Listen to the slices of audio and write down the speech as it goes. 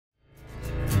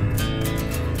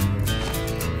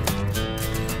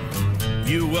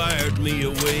You wired me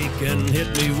awake and hit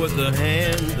me with a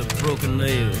hand of broken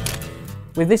nails.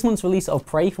 With this month's release of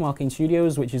Prey from Arcane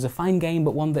Studios, which is a fine game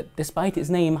but one that, despite its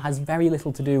name, has very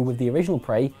little to do with the original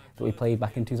Prey that we played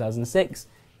back in 2006,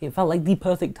 it felt like the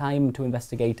perfect time to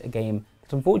investigate a game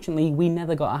that unfortunately we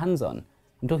never got our hands on.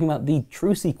 I'm talking about the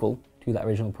true sequel to that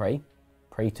original Prey,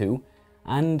 Prey 2,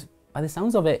 and by the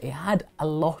sounds of it, it had a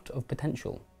lot of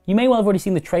potential. You may well have already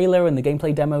seen the trailer and the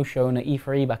gameplay demo shown at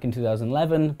E3 back in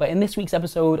 2011, but in this week's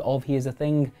episode of Here's the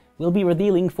Thing, we'll be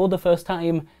revealing for the first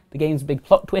time the game's big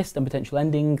plot twist and potential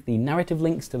ending, the narrative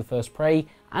links to the first Prey,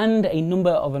 and a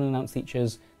number of unannounced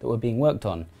features that were being worked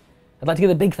on. I'd like to give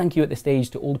a big thank you at this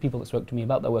stage to all the people that spoke to me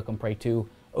about their work on Prey 2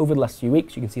 over the last few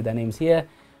weeks. You can see their names here,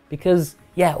 because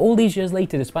yeah, all these years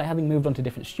later, despite having moved on to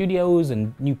different studios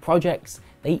and new projects,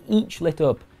 they each lit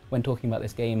up when talking about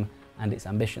this game and its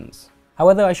ambitions.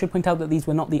 However, I should point out that these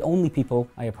were not the only people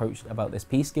I approached about this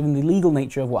piece, given the legal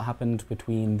nature of what happened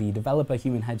between the developer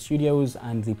Human Head Studios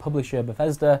and the publisher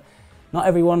Bethesda. Not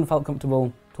everyone felt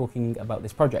comfortable talking about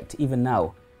this project, even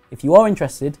now. If you are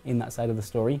interested in that side of the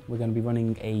story, we're going to be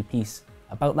running a piece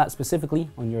about that specifically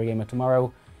on Eurogamer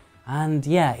tomorrow. And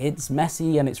yeah, it's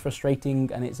messy and it's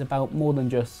frustrating and it's about more than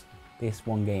just this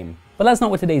one game. But that's not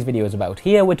what today's video is about.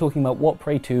 Here we're talking about what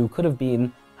Prey 2 could have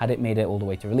been had it made it all the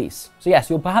way to release. So yes,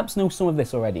 you'll perhaps know some of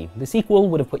this already. The sequel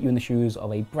would have put you in the shoes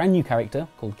of a brand new character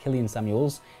called Killian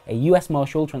Samuels, a US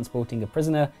Marshal transporting a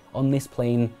prisoner on this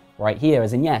plane right here,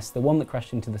 as in yes, the one that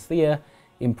crashed into the sphere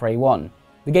in Prey 1.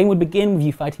 The game would begin with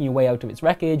you fighting your way out of its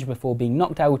wreckage before being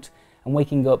knocked out and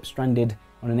waking up stranded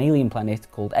on an alien planet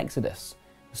called Exodus.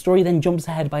 The story then jumps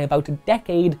ahead by about a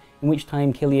decade, in which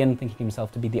time Killian, thinking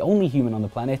himself to be the only human on the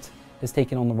planet, has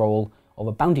taken on the role of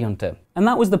a bounty hunter. And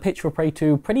that was the pitch for Prey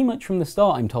 2 pretty much from the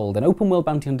start, I'm told, an open world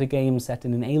bounty hunter game set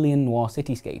in an alien noir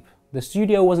cityscape. The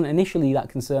studio wasn't initially that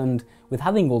concerned with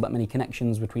having all that many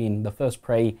connections between the first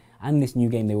Prey and this new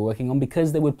game they were working on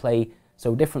because they would play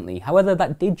so differently. However,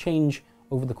 that did change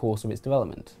over the course of its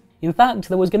development. In fact,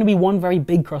 there was going to be one very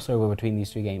big crossover between these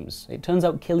two games. It turns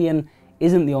out Killian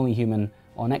isn't the only human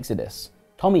on Exodus.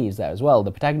 Tommy is there as well,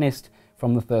 the protagonist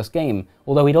from the first game,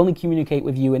 although he'd only communicate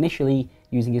with you initially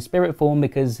using his spirit form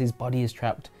because his body is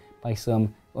trapped by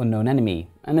some unknown enemy.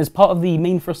 And as part of the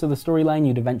main thrust of the storyline,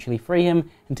 you'd eventually free him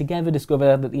and together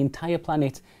discover that the entire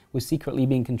planet was secretly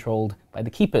being controlled by the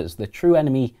Keepers, the true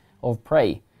enemy of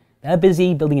Prey. They're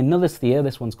busy building another sphere,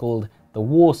 this one's called the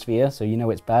War Sphere, so you know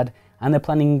it's bad, and they're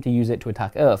planning to use it to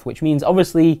attack Earth, which means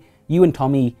obviously you and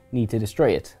Tommy need to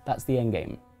destroy it. That's the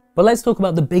endgame. But let's talk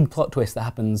about the big plot twist that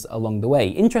happens along the way.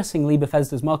 Interestingly,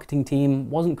 Bethesda's marketing team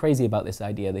wasn't crazy about this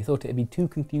idea. They thought it'd be too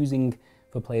confusing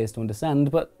for players to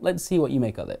understand, but let's see what you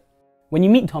make of it. When you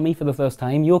meet Tommy for the first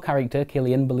time, your character,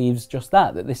 Killian, believes just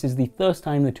that this is the first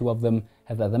time the two of them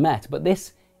have ever met. But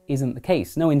this isn't the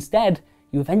case. No, instead,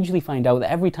 you eventually find out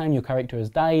that every time your character has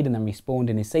died and then respawned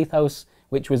in his safe house,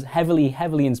 which was heavily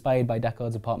inspired by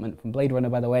Deckard's apartment from Blade Runner,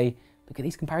 by the way. Look at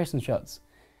these comparison shots.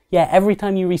 Yeah, every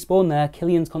time you respawn there,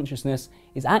 Killian's consciousness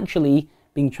is actually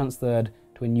being transferred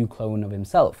to a new clone of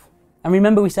himself. And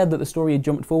remember we said that the story had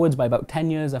jumped forwards by about 10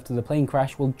 years after the plane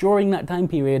crash? Well, during that time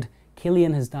period,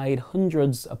 Killian has died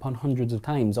hundreds upon hundreds of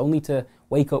times, only to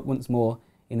wake up once more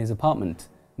in his apartment.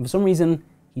 And for some reason,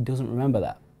 he doesn't remember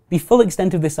that. The full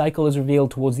extent of this cycle is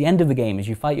revealed towards the end of the game as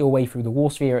you fight your way through the War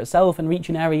Sphere itself and reach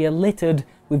an area littered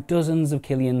with dozens of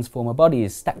Killian's former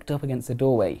bodies stacked up against the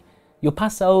doorway. Your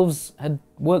past selves had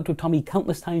worked with Tommy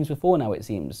countless times before now, it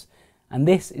seems, and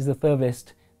this is the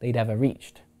furthest they'd ever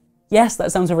reached. Yes,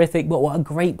 that sounds horrific, but what a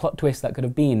great plot twist that could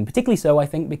have been, particularly so, I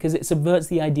think, because it subverts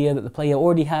the idea that the player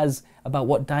already has about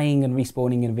what dying and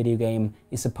respawning in a video game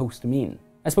is supposed to mean.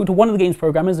 I spoke to one of the game's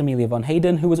programmers, Amelia Von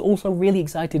Hayden, who was also really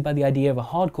excited by the idea of a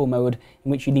hardcore mode in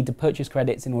which you need to purchase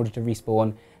credits in order to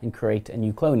respawn and create a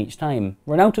new clone each time.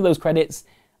 Run out of those credits,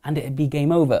 and it'd be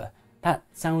game over. That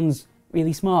sounds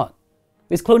really smart.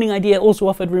 This cloning idea also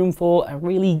offered room for a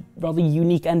really rather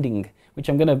unique ending, which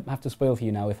I'm going to have to spoil for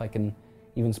you now if I can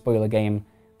even spoil a game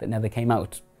that never came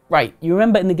out. Right, you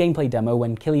remember in the gameplay demo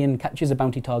when Killian catches a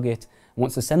bounty target and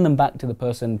wants to send them back to the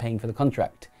person paying for the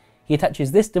contract. He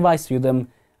attaches this device to them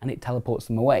and it teleports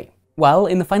them away. Well,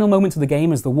 in the final moments of the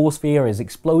game, as the War Sphere is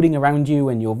exploding around you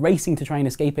and you're racing to try and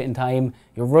escape it in time,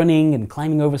 you're running and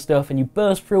climbing over stuff and you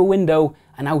burst through a window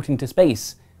and out into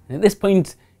space. And at this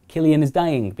point, Killian is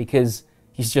dying because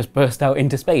he's just burst out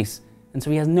into space, and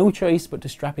so he has no choice but to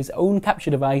strap his own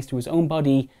capture device to his own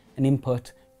body and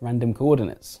input random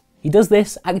coordinates. He does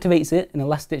this, activates it in a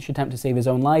last-ditch attempt to save his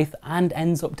own life, and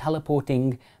ends up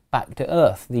teleporting back to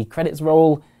Earth. The credits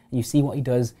roll, and you see what he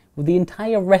does with the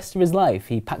entire rest of his life.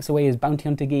 He packs away his bounty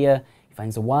hunter gear, He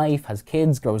finds a wife, has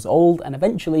kids, grows old, and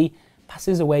eventually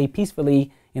passes away peacefully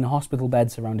in a hospital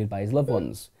bed surrounded by his loved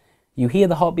ones. You hear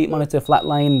the heartbeat monitor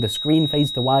flatline, the screen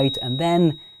fades to white, and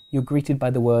then you're greeted by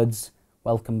the words,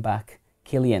 "Welcome back,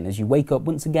 Killian," as you wake up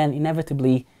once again,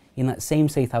 inevitably, in that same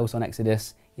safe house on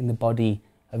Exodus, in the body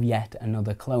of yet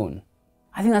another clone.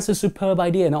 I think that's a superb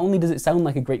idea. Not only does it sound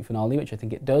like a great finale, which I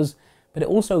think it does, but it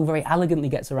also very elegantly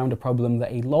gets around a problem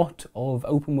that a lot of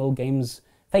open world games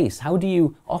face. How do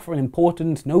you offer an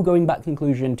important, no going back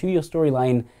conclusion to your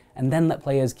storyline and then let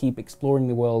players keep exploring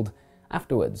the world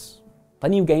afterwards?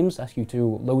 Plenty of games ask you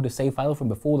to load a save file from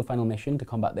before the final mission to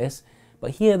combat this,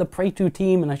 but here the Prey 2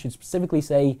 team, and I should specifically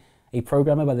say a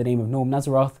programmer by the name of Norm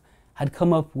Nazaroth, had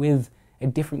come up with a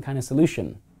different kind of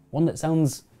solution, one that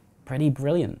sounds pretty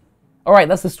brilliant. Alright,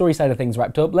 that's the story side of things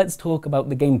wrapped up. Let's talk about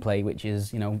the gameplay, which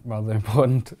is, rather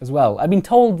important as well. I've been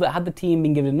told that had the team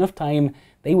been given enough time,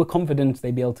 they were confident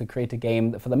they'd be able to create a game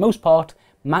that for the most part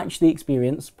matched the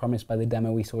experience promised by the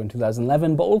demo we saw in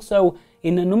 2011, but also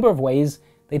in a number of ways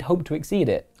they'd hoped to exceed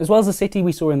it. As well as the city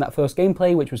we saw in that first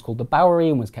gameplay, which was called the Bowery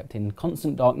and was kept in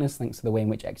constant darkness thanks to the way in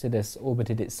which Exodus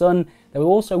orbited its sun, there were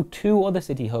also 2 other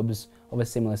city hubs of a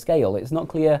similar scale. It's not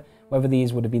clear whether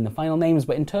these would have been the final names,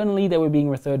 but internally they were being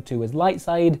referred to as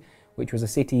Lightside, which was a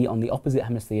city on the opposite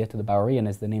hemisphere to the Bowery, and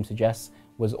as the name suggests,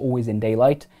 was always in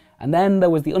daylight. And then there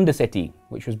was the Undercity,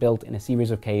 which was built in a series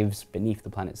of caves beneath the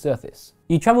planet's surface.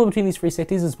 You travel between these 3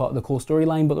 cities as part of the core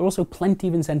storyline, but there are also plenty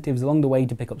of incentives along the way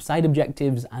to pick up side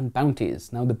objectives and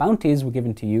bounties. Now, the bounties were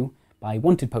given to you by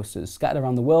wanted posters scattered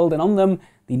around the world, and on them,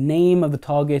 the name of the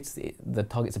target, the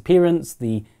target's appearance,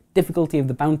 the difficulty of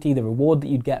the bounty, the reward that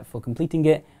you'd get for completing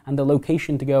it, and the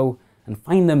location to go and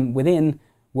find them within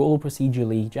were all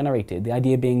procedurally generated, the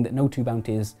idea being that no 2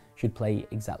 bounties should play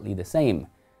exactly the same.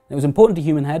 It was important to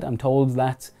Human Head, I'm told,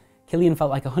 that Killian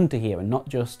felt like a hunter here and not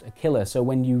just a killer, so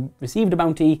when you received a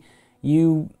bounty,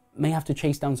 you may have to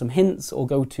chase down some hints or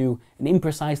go to an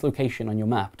imprecise location on your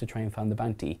map to try and find the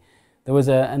bounty. There was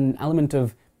an element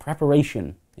of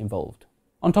preparation involved.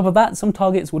 On top of that, some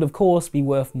targets would of course be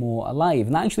worth more alive,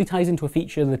 and that actually ties into a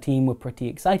feature the team were pretty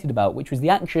excited about, which was the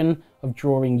action of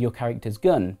drawing your character's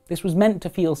gun. This was meant to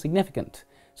feel significant.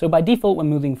 So by default, when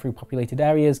moving through populated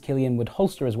areas, Killian would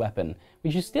holster his weapon,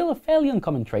 which is still a fairly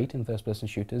uncommon trait in first-person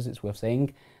shooters, it's worth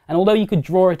saying, and although you could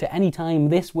draw it at any time,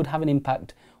 this would have an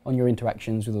impact on your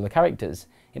interactions with other characters.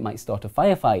 It might start a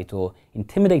firefight, or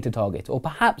intimidate a target, or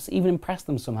perhaps even impress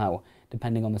them somehow,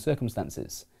 depending on the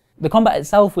circumstances. The combat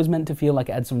itself was meant to feel like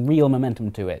it had some real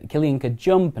momentum to it. Killian could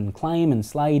jump and climb and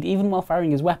slide even while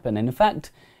firing his weapon, and in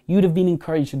fact, you'd have been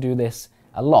encouraged to do this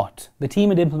a lot. The team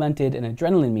had implemented an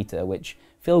adrenaline meter, which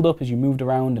filled up as you moved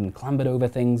around and clambered over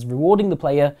things, rewarding the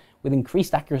player with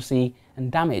increased accuracy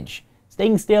and damage.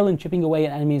 Staying still and chipping away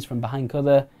at enemies from behind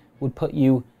cover would put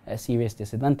you at a serious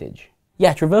disadvantage.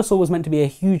 Yeah, traversal was meant to be a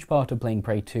huge part of playing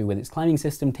Prey 2, with its climbing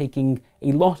system taking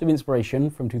a lot of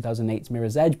inspiration from 2008's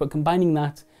Mirror's Edge, but combining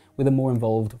that with a more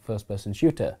involved first-person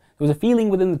shooter. There was a feeling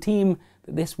within the team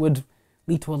that this would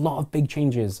lead to a lot of big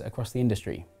changes across the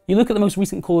industry. You look at the most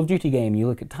recent Call of Duty game, you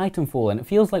look at Titanfall, and it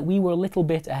feels like we were a little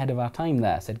bit ahead of our time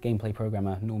there, said gameplay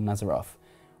programmer Norm Nazaroth.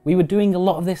 We were doing a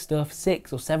lot of this stuff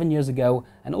 6 or 7 years ago,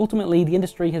 and ultimately the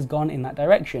industry has gone in that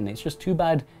direction. It's just too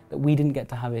bad that we didn't get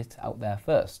to have it out there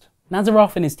first.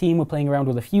 Nazaroth and his team were playing around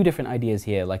with a few different ideas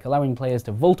here, like allowing players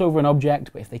to vault over an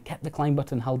object, but if they kept the climb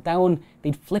button held down,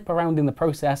 they'd flip around in the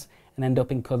process and end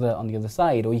up in cover on the other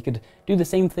side. Or you could do the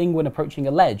same thing when approaching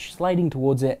a ledge, sliding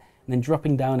towards it, and then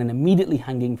dropping down and immediately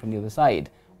hanging from the other side.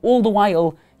 All the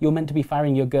while, you're meant to be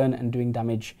firing your gun and doing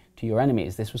damage to your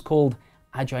enemies. This was called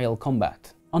agile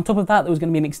combat. On top of that, there was going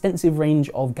to be an extensive range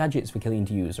of gadgets for Killian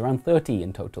to use, around 30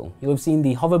 in total. You'll have seen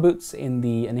the hover boots in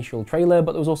the initial trailer,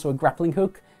 but there was also a grappling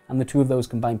hook, and the 2 of those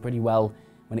combine pretty well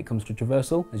when it comes to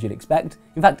traversal, as you'd expect.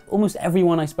 In fact, almost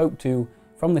everyone I spoke to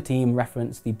from the team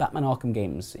referenced the Batman Arkham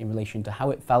games in relation to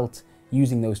how it felt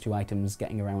using those 2 items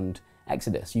getting around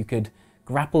Exodus. You could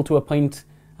grapple to a point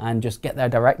and just get there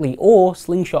directly, or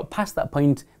slingshot past that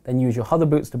point, then use your hover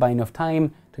boots to buy enough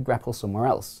time to grapple somewhere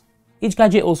else. Each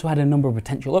gadget also had a number of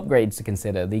potential upgrades to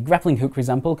consider. The grappling hook, for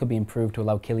example, could be improved to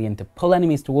allow Killian to pull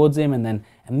enemies towards him and then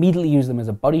immediately use them as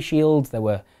a body shield. There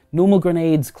were normal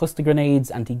grenades, cluster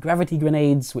grenades, anti-gravity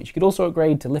grenades, which you could also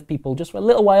upgrade to lift people just for a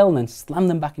little while and then slam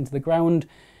them back into the ground.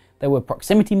 There were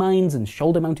proximity mines and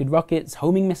shoulder-mounted rockets,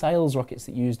 homing missiles, rockets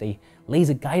that used a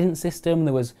laser guidance system.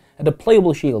 There was a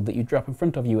deployable shield that you drop in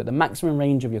front of you at the maximum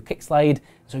range of your kick slide,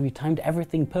 so if you timed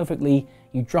everything perfectly,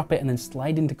 you drop it and then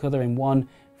slide into cover in one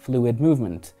fluid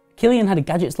movement. Killian had a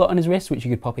gadget slot on his wrist which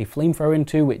you could pop a flamethrower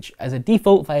into, which as a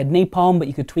default fired napalm, but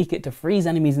you could tweak it to freeze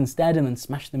enemies instead and then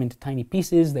smash them into tiny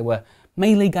pieces. There were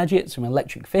melee gadgets from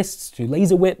electric fists to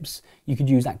laser whips. You could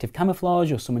use active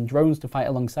camouflage or summon drones to fight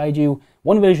alongside you.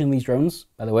 One version of these drones,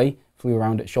 by the way, flew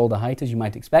around at shoulder height as you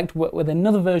might expect, but with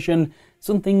another version,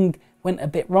 something went a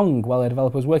bit wrong while the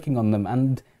developer was working on them,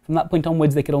 and from that point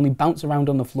onwards they could only bounce around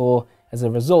on the floor as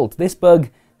a result. This bug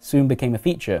soon became a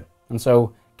feature, and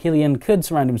so Killian could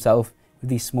surround himself with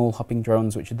these small hopping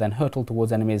drones which would then hurtle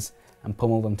towards enemies and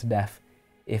pummel them to death,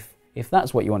 if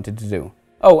that's what you wanted to do.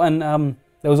 Oh, and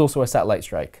there was also a satellite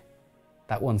strike.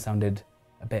 That one sounded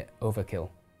a bit overkill,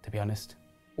 to be honest.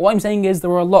 What I'm saying is there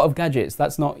were a lot of gadgets.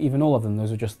 That's not even all of them.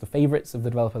 Those are just the favourites of the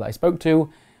developer that I spoke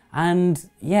to. And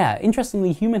yeah,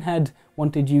 interestingly, Human Head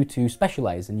wanted you to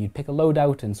specialise and you'd pick a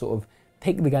loadout and sort of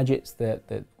pick the gadgets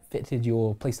that fitted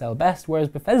your playstyle best, whereas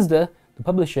Bethesda, the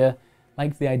publisher,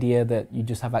 liked the idea that you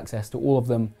just have access to all of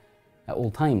them at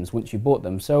all times once you bought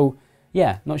them. So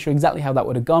yeah, not sure exactly how that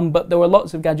would have gone, but there were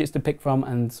lots of gadgets to pick from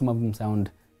and some of them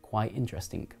sound quite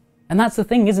interesting. And that's the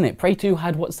thing, isn't it? Prey 2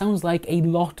 had what sounds like a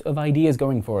lot of ideas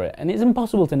going for it, and it's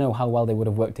impossible to know how well they would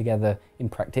have worked together in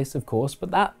practice, of course, but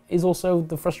that is also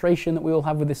the frustration that we all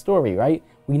have with this story, right?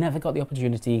 We never got the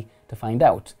opportunity to find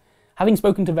out. Having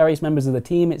spoken to various members of the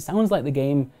team, it sounds like the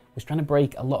game was trying to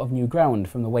break a lot of new ground,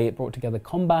 from the way it brought together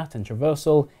combat and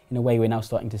traversal in a way we're now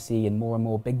starting to see in more and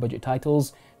more big budget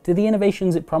titles, to the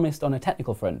innovations it promised on a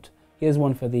technical front. Here's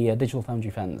one for the Digital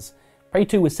Foundry fans. Prey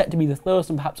 2 was set to be the first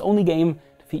and perhaps only game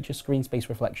to feature screen space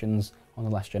reflections on the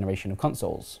last generation of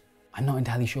consoles. I'm not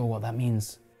entirely sure what that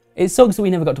means. It sucks that we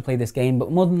never got to play this game,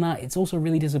 but more than that, it's also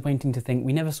really disappointing to think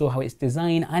we never saw how its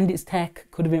design and its tech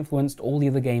could have influenced all the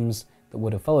other games that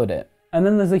would have followed it. And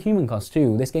then there's the human cost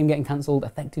too. This game getting cancelled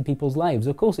affected people's lives,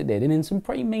 of course it did, and in some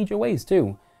pretty major ways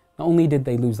too. Not only did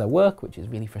they lose their work, which is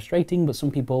really frustrating, but some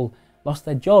people lost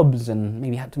their jobs and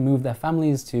maybe had to move their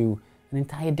families to an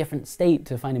entire different state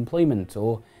to find employment,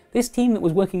 or this team that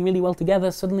was working really well together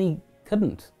suddenly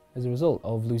couldn't as a result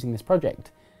of losing this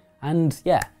project. And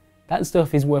yeah, that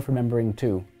stuff is worth remembering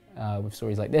too, with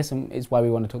stories like this, and it's why we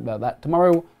want to talk about that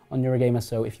tomorrow on Eurogamer,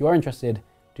 so if you are interested,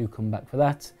 do come back for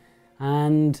that.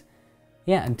 And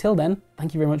yeah, until then,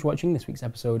 thank you very much for watching this week's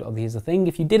episode of Here's the Thing.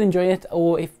 If you did enjoy it,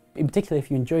 or if in particular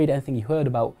if you enjoyed anything you heard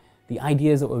about the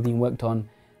ideas that were being worked on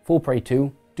for Prey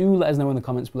 2, do let us know in the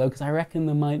comments below, because I reckon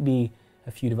there might be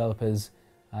a few developers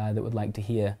that would like to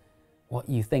hear what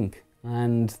you think,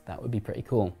 and that would be pretty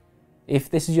cool. If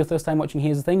this is your first time watching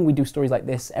Here's the Thing, we do stories like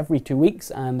this every 2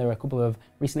 weeks, and there are a couple of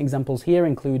recent examples here,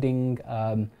 including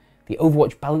the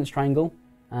Overwatch balance triangle,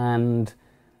 and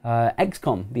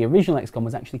XCOM. The original XCOM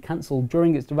was actually cancelled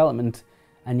during its development,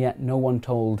 and yet no one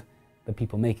told the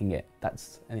people making it.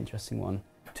 That's an interesting one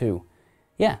too.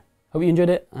 Yeah, hope you enjoyed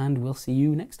it, and we'll see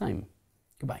you next time.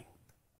 Goodbye.